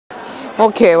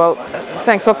Okay, well,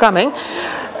 thanks for coming.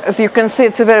 As you can see,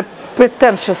 it's a very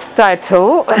pretentious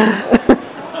title.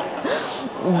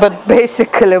 But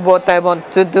basically what I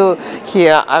want to do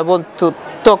here, I want to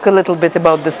talk a little bit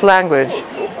about this language.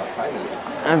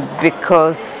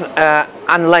 Because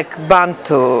unlike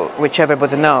Bantu, which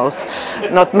everybody knows,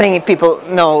 not many people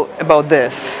know about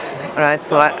this, right?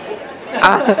 So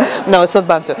no, it's not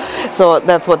Bantu. So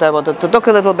that's what I wanted to talk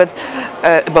a little bit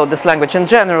about this language in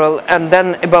general, and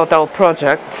then about our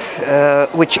project,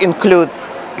 which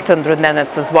includes Tundra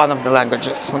Nenets as one of the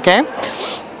languages. Okay.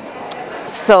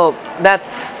 So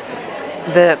that's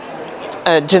the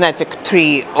genetic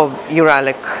tree of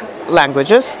Uralic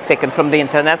languages taken from the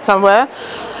internet somewhere,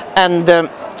 and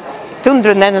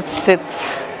Tundra Nenets sits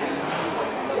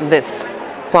this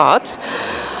part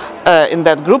in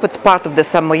that group. It's part of the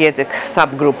Samoyedic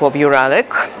subgroup of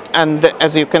Uralic, and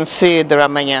as you can see, there are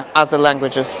many other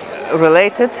languages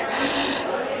related,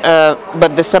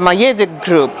 but the Samoyedic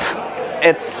group,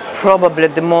 it's probably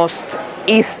the most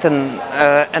eastern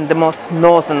and the most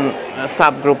northern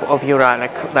subgroup of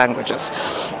Uralic languages.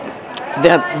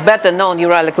 The better known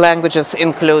Uralic languages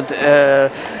include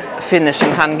Finnish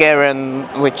and Hungarian,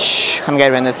 which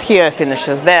Hungarian is here, Finnish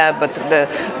is there, but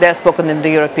they're spoken in the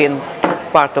European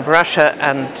part of Russia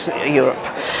and Europe.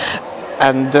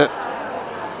 And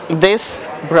this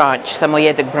branch,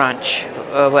 Samoyedic branch,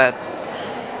 where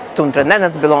Tundra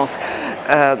Nenets belongs,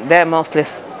 they're mostly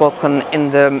spoken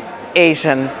in the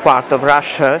Asian part of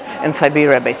Russia, in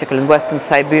Siberia, basically, in western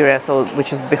Siberia, so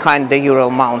which is behind the Ural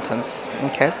Mountains.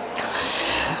 Okay.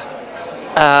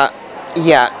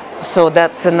 Yeah, so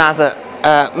that's another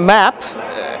map.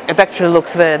 It actually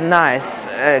looks very nice,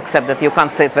 except that you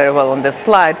can't see it very well on this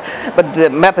slide. But the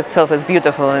map itself is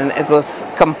beautiful, and it was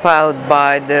compiled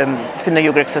by the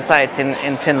Finno-Ugric Society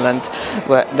in Finland.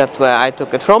 That's where I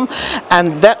took it from.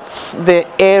 And that's the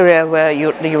area where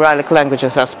the Uralic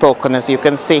languages are spoken. As you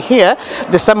can see here,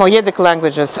 the Samoyedic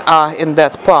languages are in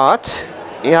that part.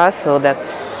 Yeah, so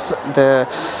that's the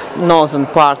northern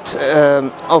part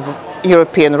of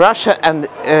European Russia and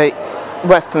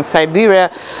western Siberia.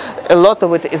 A lot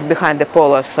of it is behind the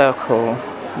polar circle.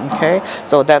 Okay,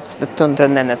 so that's the Tundra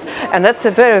Nenets, and that's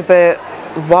a very, very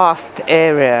vast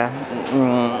area,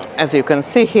 as you can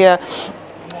see here,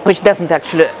 which doesn't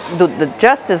actually do the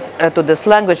justice to this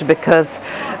language, because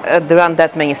there aren't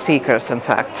that many speakers, in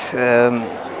fact.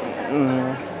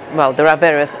 Well, there are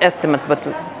various estimates, but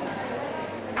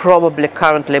probably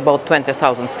currently about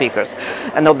 20,000 speakers,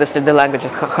 and obviously the language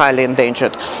is highly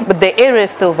endangered. But the area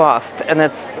is still vast, and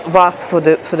it's vast for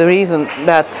the reason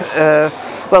that,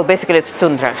 well, basically it's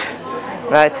tundra,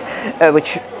 right?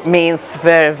 Which means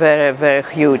very, very, very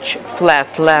huge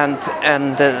flat land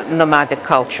and nomadic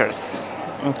cultures.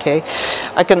 Okay,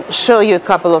 I can show you a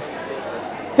couple of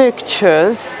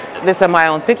pictures. These are my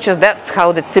own pictures. That's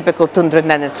how the typical Tundra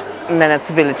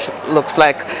Nenets village looks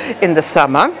like in the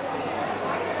summer.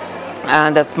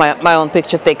 And that's my own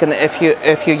picture taken a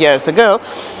few years ago.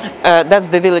 That's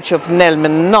the village of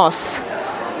Nelmen Nos,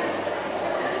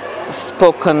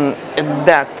 spoken in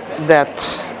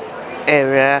that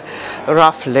area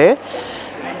roughly.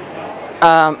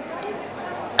 And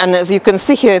as you can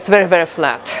see here, it's very, very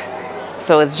flat.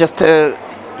 So it's just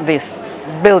these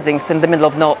buildings in the middle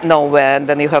of nowhere, and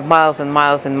then you have miles and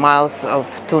miles and miles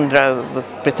of tundra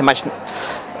with pretty much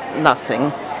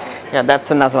nothing. Yeah,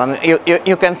 that's another one.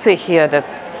 You can see here that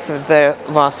it's a very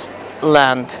vast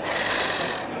land,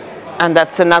 and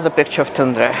that's another picture of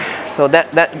tundra. So that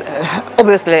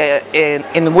obviously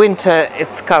in winter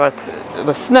it's covered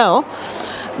with snow,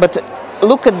 but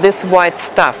look at this white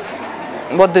stuff.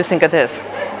 What do you think it is?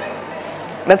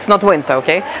 That's not winter,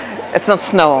 okay? It's not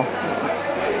snow.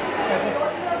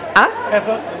 Huh?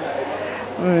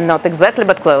 Not exactly,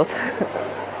 but close.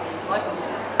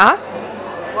 Huh?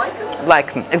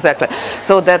 Lichen, exactly.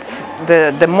 So that's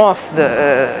the moss,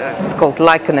 it's called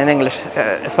lichen in English,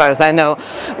 as far as I know,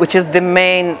 which is the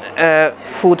main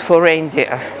food for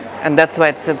reindeer. And that's why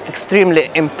it's extremely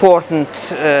important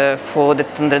for the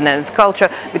Tundra Nenets culture,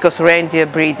 because reindeer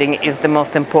breeding is the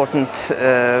most important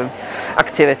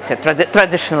activity,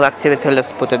 traditional activity,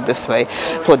 let's put it this way,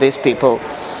 for these people.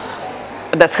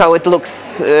 That's how it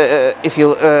looks if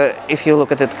you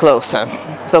look at it closer.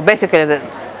 So basically the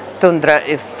tundra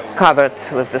is covered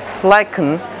with this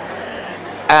lichen,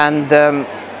 and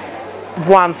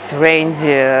once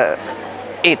reindeer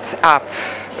eat up,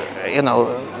 you know,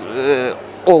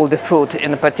 all the food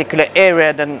in a particular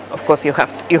area, then of course you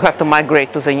have to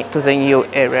migrate to the new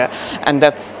area, and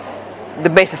that's the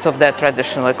basis of their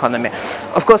traditional economy.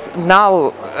 Of course,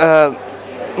 now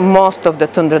most of the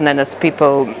Tundra Nenets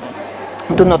people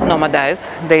do not nomadize.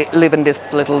 They live in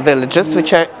these little villages,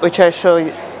 which I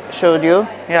showed you.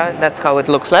 Yeah, that's how it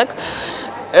looks like.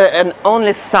 And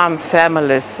only some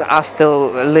families are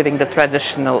still living the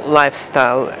traditional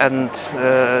lifestyle and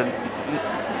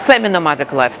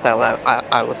semi-nomadic lifestyle,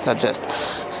 I would suggest.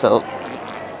 So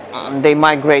they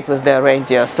migrate with their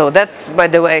reindeer. So that's, by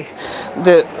the way,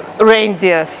 the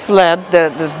reindeer sled,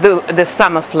 the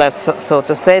summer sled, so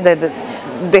to say.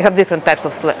 They have different types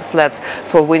of sleds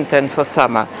for winter and for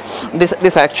summer.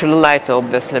 This are actually lighter,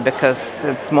 obviously, because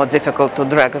it's more difficult to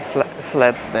drag a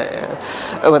sled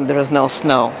when there is no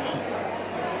snow.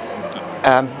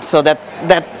 So that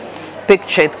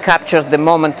picture, it captures the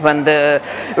moment when the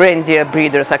reindeer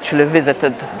breeders actually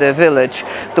visited the village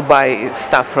to buy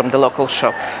stuff from the local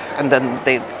shop, and then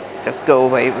they just go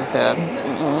away with their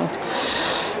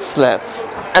sleds.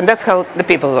 And that's how the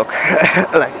people look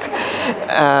like.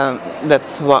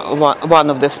 That's one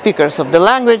of the speakers of the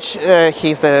language.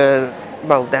 He's the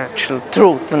actual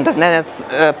true Tundra Nenets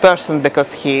person,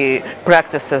 because he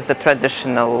practices the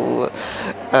traditional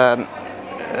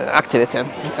activity,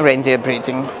 reindeer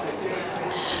breeding.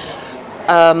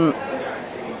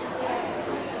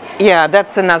 Yeah,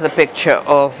 that's another picture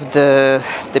of the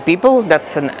people.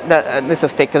 This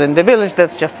is taken in the village.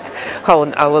 That's just how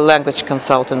our language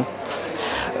consultants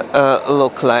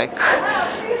look like.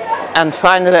 And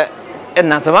finally,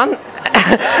 another one.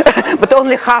 But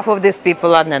only half of these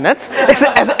people are Nenets,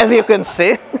 as you can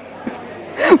see.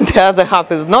 The other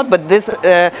half is not, but this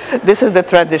is the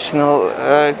traditional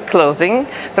clothing,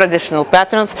 traditional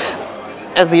patterns.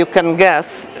 As you can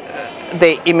guess,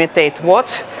 they imitate what?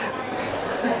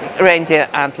 Reindeer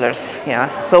antlers.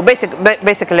 Yeah. So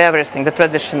basically everything, the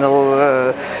traditional,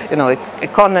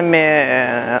 economy,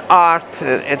 art,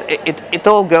 it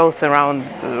all goes around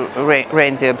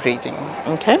reindeer breeding.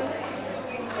 Okay.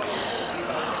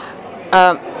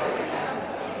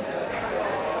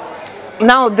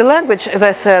 Now the language, as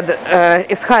I said,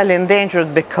 is highly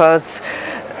endangered because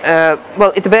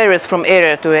it varies from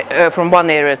one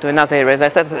area to another area. As I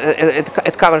said,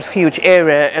 it covers huge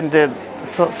area, and the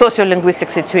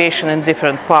socio-linguistic situation in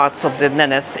different parts of the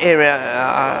Nenets area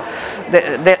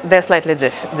they're slightly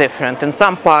different. In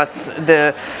some parts,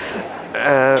 the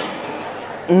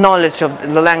knowledge of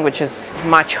the language is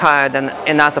much higher than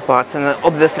in other parts, and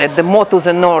obviously the more to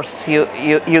the north you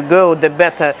go, the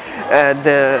better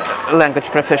the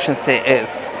language proficiency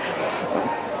is.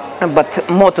 But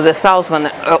more to the south,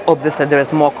 when obviously there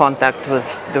is more contact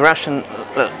with the Russian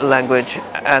language,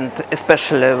 and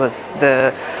especially with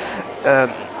the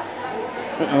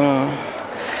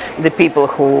people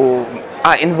who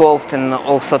are involved in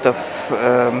all sort of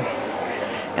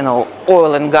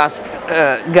oil and gas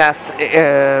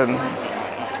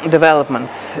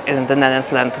developments in the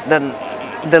Nenets land, then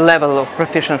the level of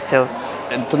proficiency of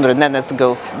Tundra Nenets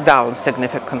goes down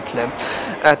significantly,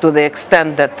 to the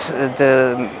extent that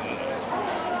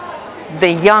the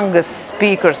youngest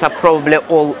speakers are probably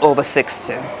all over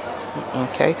 60.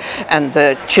 Okay, and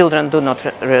the children do not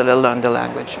really learn the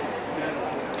language.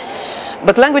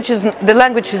 But the language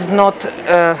is not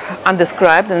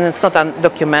undescribed, and it's not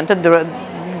undocumented.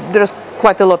 There is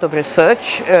quite a lot of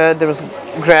research. There is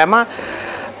grammar,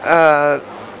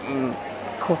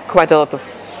 quite a lot of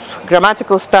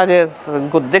grammatical studies,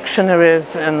 good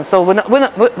dictionaries, and so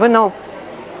we know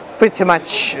pretty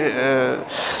much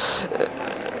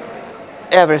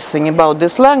everything about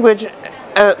this language.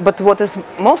 But what is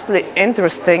mostly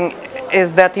interesting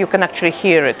is that you can actually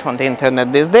hear it on the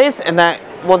internet these days, and I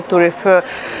want to refer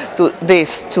to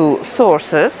these two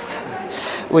sources,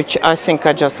 which I think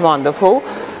are just wonderful.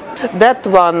 That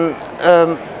one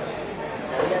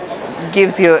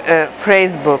gives you a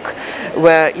phrase book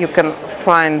where you can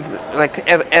find like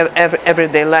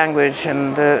everyday language,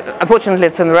 and unfortunately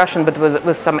it's in Russian, but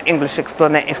with some English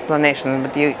explanation,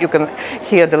 but you can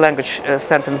hear the language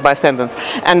sentence by sentence.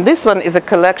 And this one is a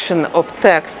collection of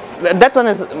texts. That one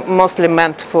is mostly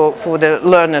meant for the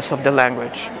learners of the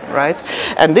language, right?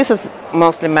 And this is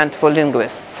mostly meant for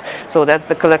linguists. So that's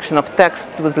the collection of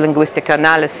texts with linguistic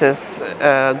analysis,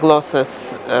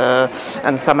 glosses,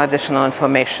 and some additional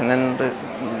information. And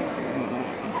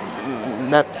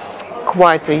that's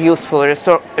quite a useful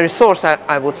resource,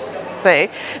 I would say,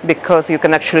 because you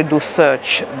can actually do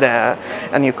search there,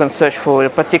 and you can search for a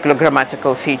particular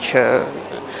grammatical feature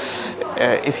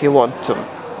if you want to.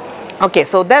 Okay,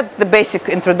 so that's the basic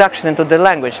introduction into the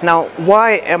language. Now,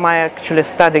 why am I actually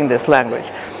studying this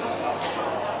language?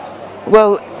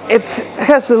 Well, it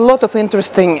has a lot of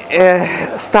interesting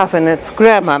stuff in its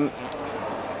grammar,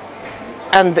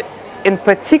 and in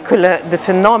particular the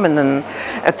phenomenon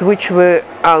at which we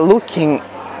are looking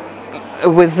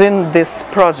within this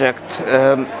project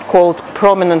called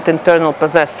Prominent Internal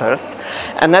Possessors,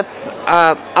 and that's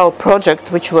our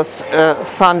project, which was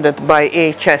funded by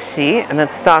EHSC, and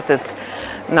it started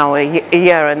now a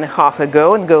year and a half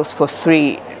ago and goes for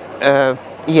 3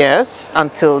 years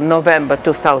until November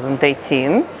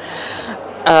 2018.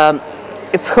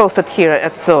 It's hosted here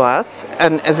at SOAS,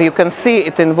 and as you can see,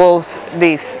 it involves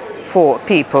these 4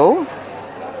 people.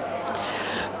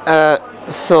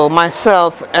 So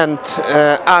myself and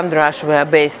Andras were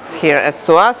based here at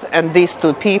SOAS, and these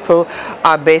 2 people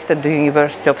are based at the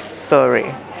University of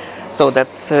Surrey. So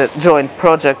that's a joint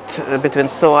project between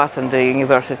SOAS and the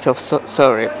University of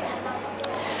Surrey.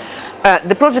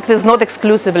 The project is not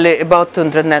exclusively about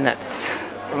Tundra Nenets,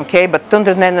 okay, but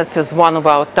Tundra Nenets is one of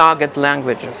our target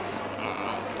languages.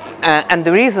 And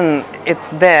the reason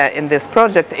it's there in this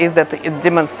project is that it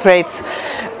demonstrates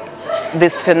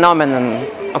this phenomenon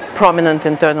of prominent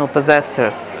internal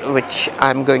possessors, which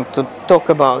I'm going to talk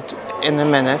about in a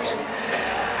minute.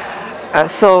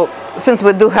 So since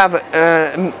we do have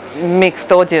a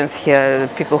mixed audience here,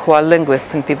 people who are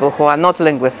linguists and people who are not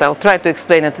linguists, I'll try to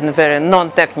explain it in very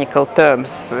non-technical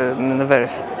terms, in a very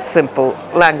simple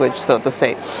language, so to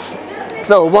say.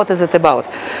 So what is it about?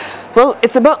 Well,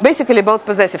 it's basically about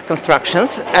possessive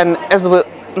constructions, and as we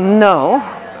know,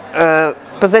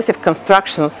 possessive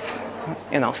constructions,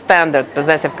 standard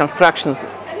possessive constructions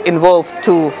involve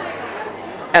 2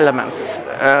 elements,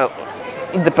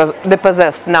 the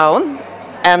possessed noun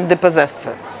and the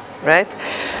possessor, right?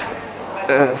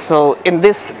 So in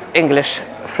this English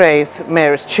phrase,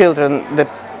 Mary's children, the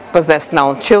possessed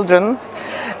noun children,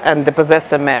 and the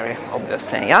possessor Mary,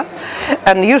 obviously, yeah?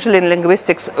 And usually in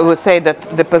linguistics, we say that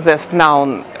the possessed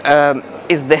noun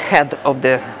is the head of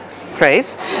the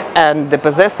phrase, and the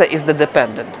possessor is the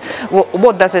dependent.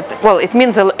 What does it? Well, it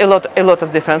means a lot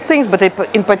of different things, but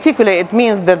in particular, it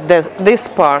means that this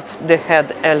part, the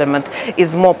head element,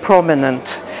 is more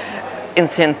prominent in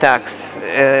syntax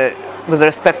with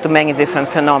respect to many different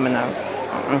phenomena.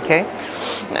 Okay,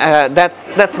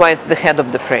 that's why it's the head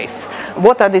of the phrase.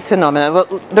 What are these phenomena?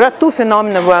 Well, there are 2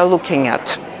 phenomena we are looking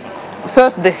at.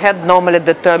 First, the head normally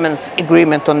determines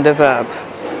agreement on the verb.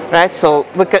 Right, so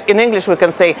in English we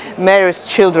can say Mary's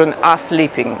children are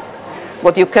sleeping.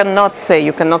 What you cannot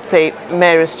say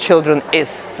Mary's children is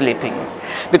sleeping,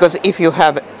 because if you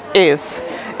have is,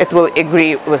 it will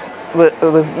agree with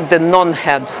the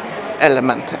non-head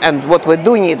element. And what we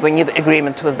need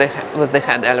agreement with the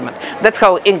head element. That's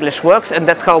how English works, and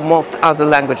that's how most other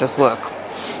languages work.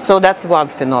 So that's one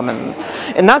phenomenon.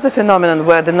 Another phenomenon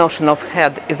where the notion of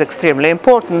head is extremely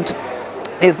important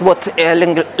is what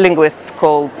linguists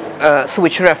call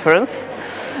switch reference.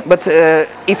 But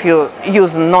if you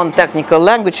use non-technical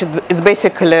language, it's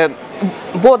basically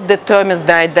what determines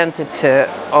the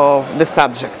identity of the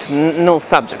subject, null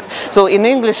subject. So in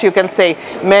English you can say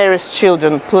Mary's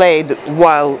children played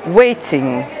while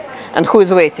waiting. And who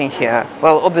is waiting here?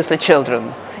 Well, obviously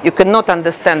children. You cannot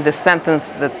understand the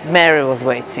sentence that Mary was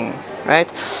waiting, right?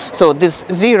 So this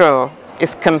 0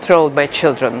 is controlled by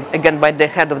children, again by the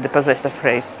head of the possessive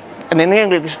phrase. And in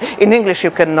English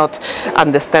you cannot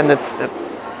understand that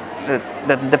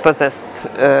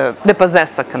the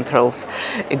possessor controls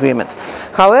agreement.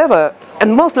 However,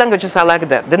 and most languages are like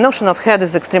that. The notion of head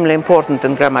is extremely important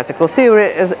in grammatical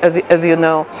theory, as you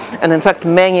know, and in fact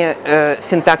many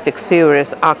syntactic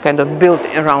theories are kind of built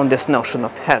around this notion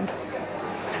of head.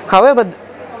 However,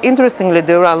 interestingly,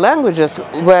 there are languages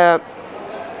where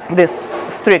this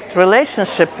strict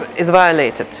relationship is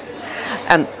violated,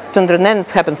 and Tundra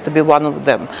Nenets happens to be one of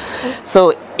them.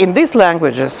 So in these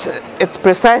languages, it's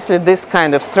precisely this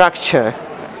kind of structure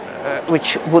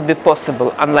which would be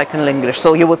possible, unlike in English.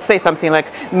 So you would say something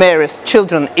like Mary's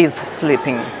children is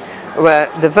sleeping, where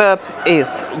the verb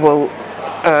is will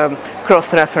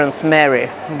cross-reference Mary,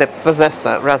 the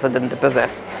possessor, rather than the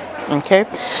possessed. Okay,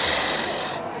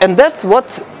 and that's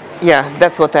what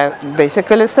I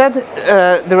basically said.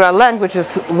 There are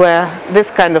languages where this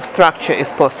kind of structure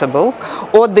is possible,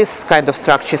 or this kind of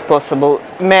structure is possible.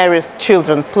 Mary's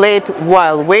children played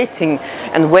while waiting,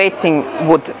 and waiting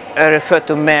would refer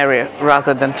to Mary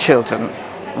rather than children.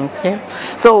 Okay?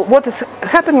 So what is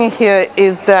happening here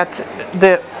is that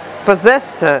the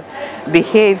possessor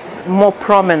behaves more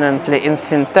prominently in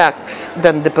syntax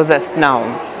than the possessed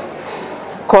noun,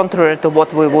 contrary to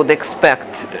what we would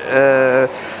expect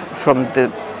from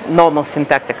the normal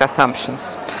syntactic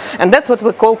assumptions. And that's what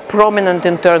we call prominent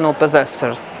internal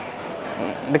possessors,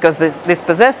 because these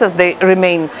possessors, they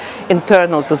remain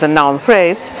internal to the noun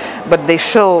phrase, but they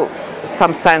show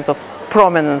some signs of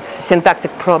prominence,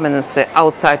 syntactic prominence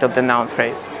outside of the noun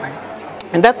phrase.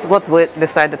 And that's what we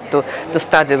decided to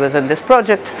study within this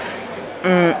project.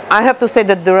 I have to say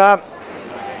that there are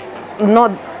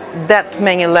not that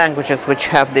many languages which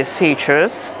have these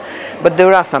features, but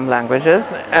there are some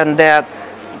languages, and they are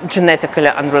genetically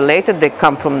unrelated. They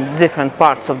come from different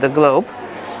parts of the globe.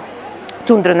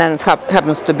 Tundra Nenets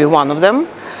happens to be one of them.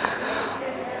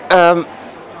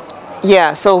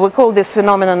 Yeah, so we call this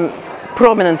phenomenon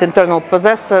prominent internal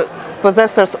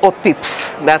possessors, or PIPs.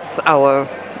 That's our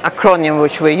acronym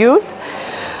which we use.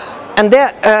 And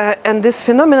this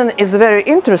phenomenon is very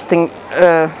interesting.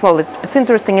 Well, it's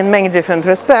interesting in many different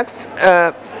respects,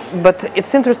 but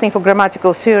it's interesting for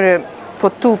grammatical theory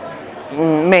for two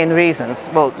main reasons.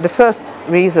 Well, the first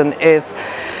reason is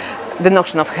the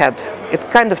notion of head. It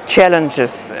kind of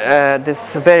challenges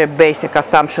this very basic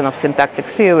assumption of syntactic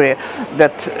theory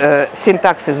that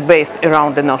syntax is based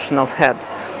around the notion of head.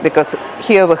 Because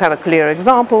here we have a clear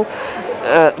example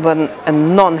when a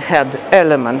non-head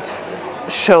element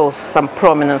shows some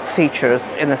prominence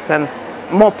features, in a sense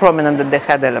more prominent than the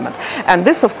head element. And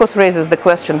this of course raises the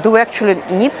question, do we actually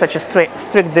need such a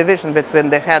strict division between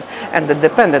the head and the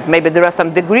dependent? Maybe there are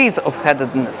some degrees of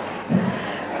headedness,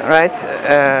 right?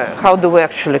 How do we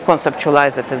actually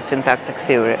conceptualize it in syntactic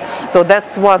theory? So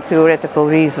that's one theoretical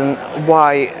reason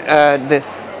why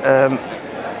this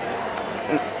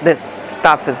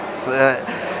stuff is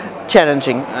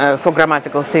challenging for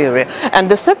grammatical theory. And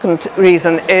the second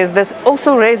reason is that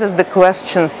also raises the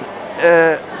questions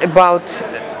about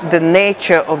the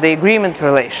nature of the agreement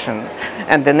relation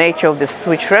and the nature of the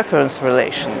switch reference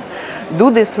relation.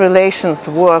 Do these relations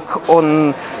work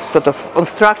on sort of on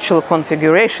structural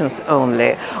configurations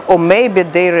only, or maybe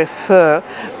they refer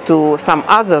to some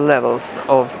other levels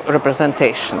of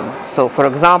representation? So for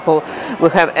example, we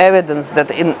have evidence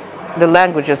that in the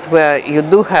languages where you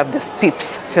do have this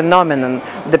PIPs phenomenon,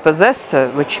 the possessor,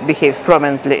 which behaves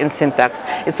prominently in syntax,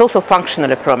 it's also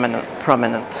functionally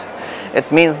prominent. It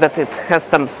means that it has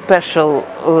some special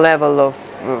level of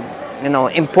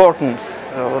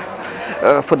importance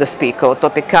for the speaker, or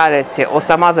topicality, or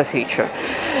some other feature.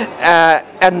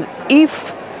 And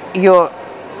if your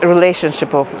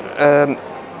relationship of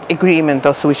agreement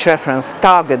or switch reference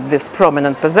target this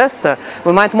prominent possessor,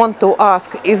 we might want to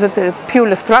ask, is it a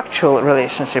purely structural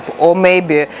relationship, or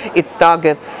maybe it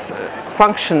targets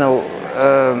functional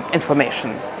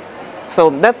information? So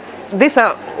these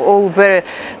are all very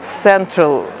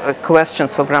central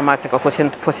questions for grammatical, for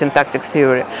syntactic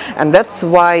theory, and that's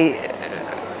why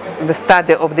the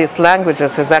study of these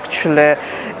languages is actually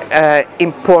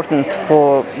important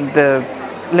for the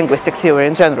linguistic theory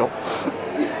in general.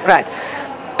 Right.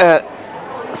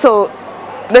 So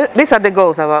these are the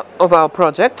goals of our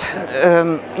project.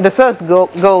 The first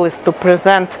goal is to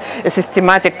present a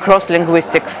systematic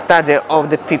cross-linguistic study of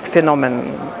the PIP phenomenon,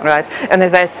 right? And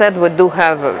as I said, we do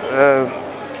have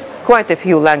quite a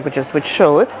few languages which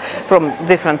show it from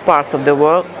different parts of the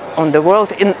world.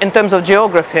 In terms of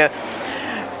geography,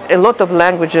 a lot of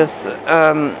languages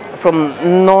from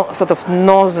sort of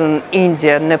northern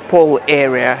India, Nepal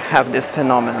area have this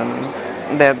phenomenon.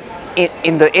 The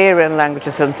Indo-Aryan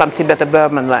languages and some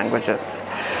Tibeto-Burman languages.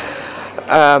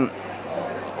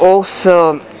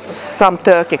 Also, some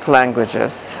Turkic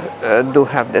languages do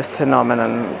have this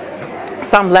phenomenon.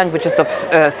 Some languages of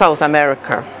South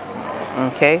America.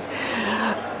 Okay,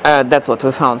 that's what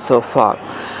we found so far.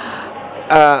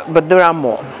 But there are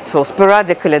more. So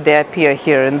sporadically they appear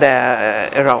here and there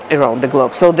around the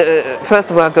globe. So first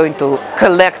we are going to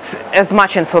collect as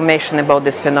much information about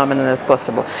this phenomenon as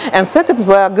possible. And second,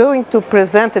 we are going to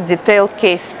present a detailed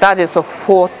case studies of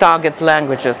 4 target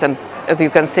languages. And as you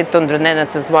can see, Tundra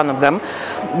Nenets is one of them.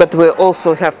 But we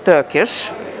also have Turkish,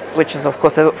 which is of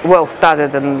course a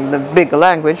well-studied and a big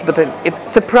language. But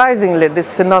surprisingly,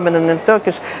 this phenomenon in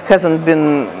Turkish hasn't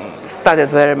been studied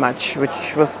very much,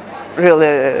 which was really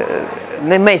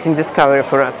an amazing discovery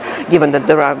for us, given that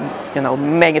there are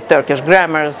many Turkish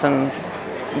grammars and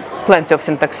plenty of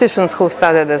syntaxicians who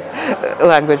study this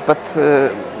language, but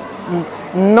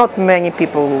not many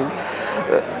people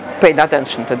paid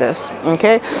attention to this.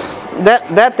 Okay,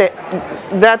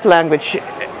 that language,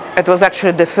 it was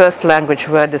actually the first language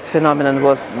where this phenomenon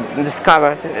was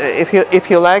discovered. If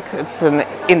you like, it's an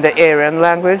Indo-Aryan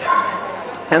language.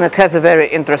 And it has a very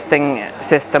interesting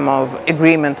system of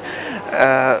agreement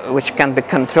which can be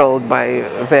controlled by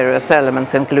various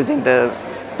elements, including the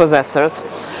possessors.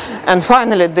 And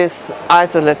finally, this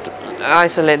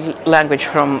isolated language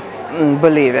from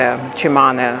Bolivia,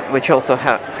 Chimane, which also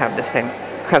has the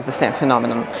same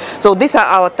phenomenon. So these are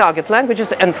our target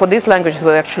languages, and for these languages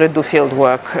we actually do field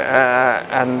work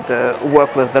and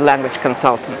work with the language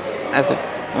consultants.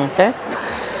 Okay.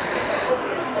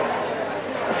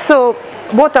 So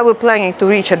what are we planning to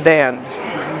reach at the end,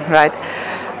 right?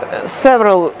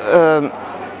 Several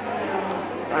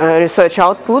research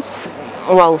outputs.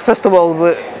 Well, first of all,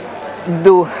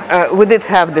 we did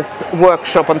have this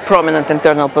workshop on prominent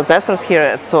internal possessors here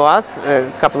at SOAS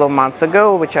a couple of months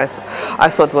ago, which I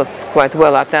thought was quite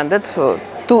well attended, for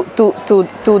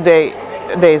two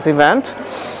days event.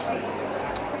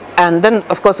 And then,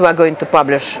 of course, we are going to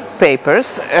publish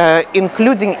papers,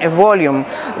 including a volume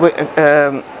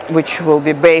which will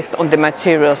be based on the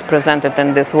materials presented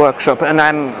in this workshop. And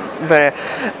I'm very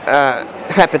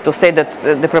happy to say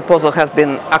that the proposal has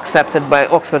been accepted by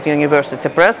Oxford University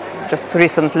Press just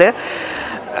recently,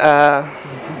 a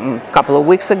couple of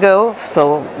weeks ago.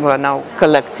 So we're now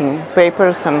collecting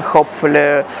papers, and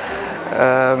hopefully,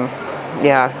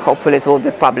 hopefully it will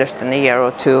be published in a year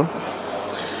or two.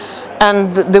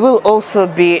 And there will also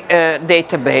be a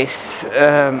database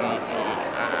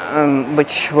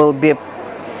which will be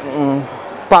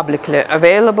publicly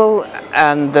available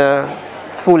and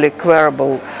fully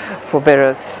queryable for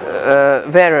various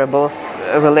variables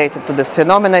related to this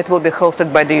phenomenon. It will be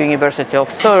hosted by the University of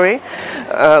Surrey,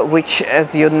 which,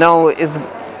 as you know, is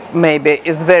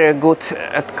very good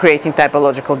at creating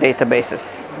typological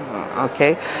databases.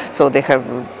 Okay, so they have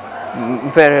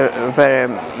very, very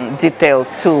detailed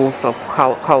tools of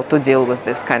how to deal with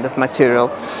this kind of material.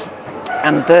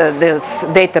 And this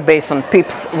database on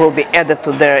PIPs will be added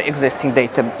to their existing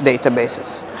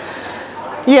databases.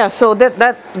 Yeah, so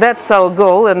that's our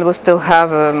goal, and we still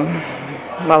have,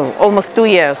 well, almost 2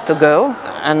 years to go.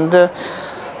 And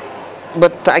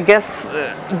but I guess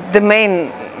the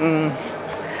main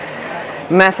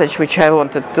message which I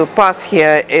wanted to pass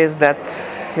here is that,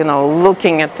 you know,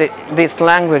 looking at these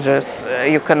languages,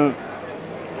 you can,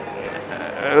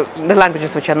 the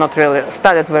languages which are not really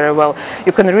studied very well,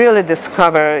 you can really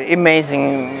discover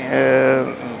amazing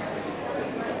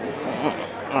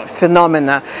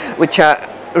phenomena which are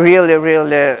really,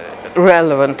 really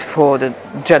relevant for the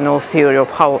general theory of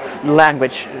how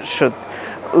language should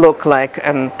look like.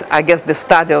 And I guess the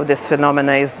study of this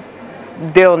phenomena is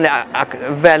the only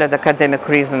valid academic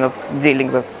reason of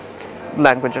dealing with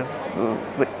languages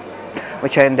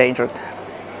which are endangered.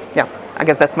 Yeah, I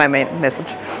guess that's my main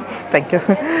message. Thank you.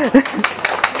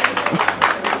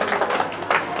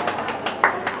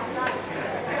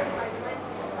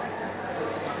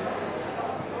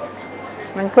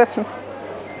 Any questions?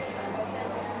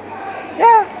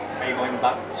 Yeah. Are you going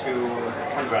back to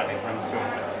Tundra anytime soon?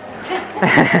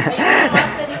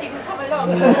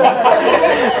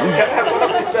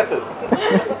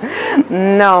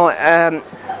 No,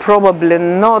 probably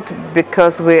not,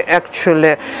 because we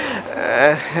actually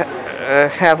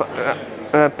have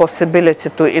a possibility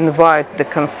to invite the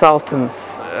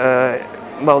consultants,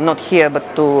 well, not here,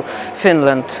 but to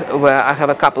Finland, where I have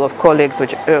a couple of colleagues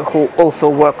who also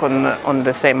work on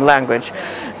the same language.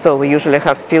 So we usually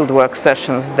have fieldwork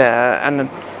sessions there, and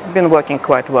it's been working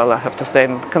quite well, I have to say.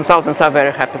 And consultants are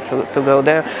very happy to go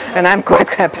there, and I'm quite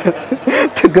happy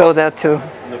to go there too.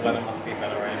 The weather must be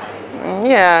better right now.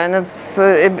 Yeah, and it's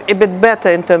a bit better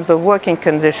in terms of working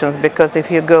conditions, because if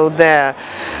you go there,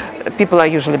 people are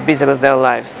usually busy with their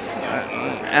lives,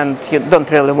 and you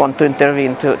don't really want to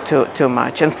intervene too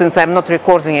much. And since I'm not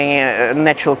recording any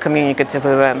natural communicative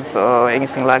events or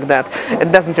anything like that,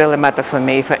 it doesn't really matter for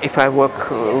me if I work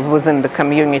within the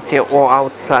community or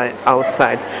outside.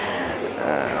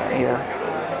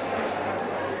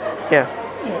 Yeah.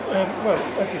 Well,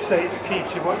 as you say, it's key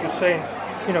to what you're saying.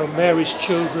 You know, Mary's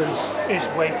children is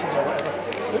waiting or whatever.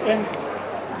 But in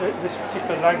this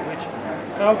particular language,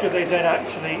 how do they then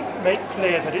actually make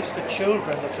clear that it's the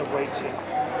children that are waiting?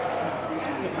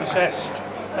 The possessed.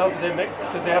 How do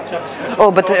they have to have a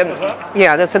special for that?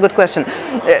 Yeah, that's a good question.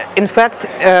 In fact,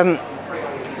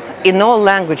 in all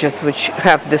languages which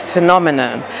have this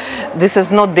phenomenon, this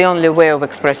is not the only way of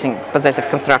expressing possessive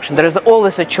construction. There is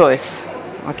always a choice.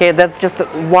 Okay, that's just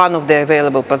one of the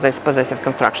available possessive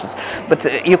constructions.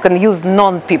 But you can use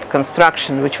non-PIP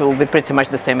construction, which will be pretty much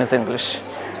the same as English.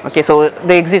 Okay, so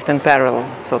they exist in parallel,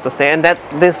 so to say, and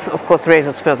this, of course,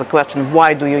 raises further question: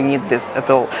 why do you need this at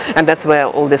all? And that's where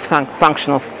all these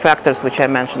functional factors, which I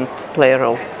mentioned, play a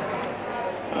role.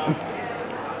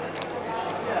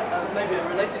 Maybe a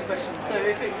related question. So,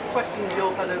 if it questions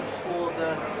your kind of, or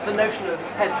the notion of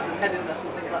heads and headedness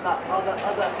and things like that, are there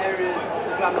other areas of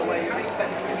the grammar where you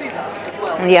expect to see that as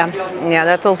well? Yeah,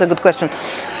 that's also a good question.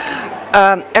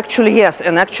 Actually, yes,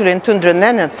 and actually in Tundra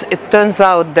Nenets, it turns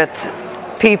out that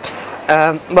PIPs,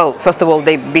 well, first of all,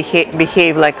 they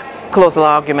behave like clausal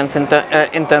arguments in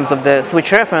terms of the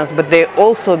switch reference, but they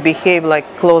also behave like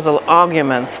clausal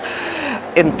arguments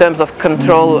in terms of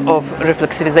control of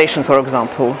reflexivization, for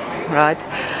example, right?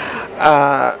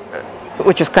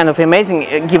 Which is kind of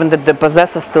amazing, given that the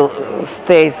possessor still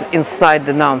stays inside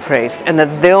the noun phrase, and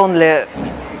that's the only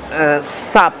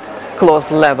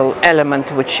sub-clause level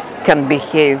element which can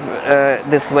behave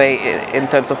this way in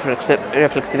terms of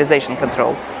reflexivization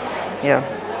control. Yeah.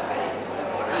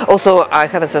 Also, I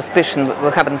have a suspicion, we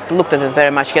haven't looked at it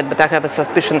very much yet, but I have a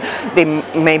suspicion they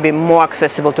may be more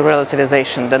accessible to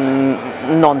relativization than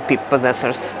non-PIP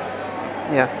possessors.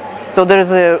 Yeah. So there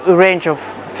is a range of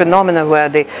phenomena where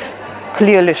they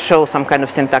clearly show some kind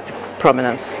of syntactic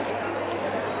prominence.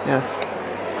 Yeah.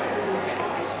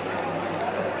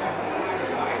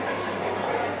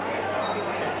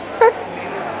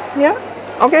 Yeah.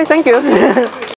 Okay, thank you.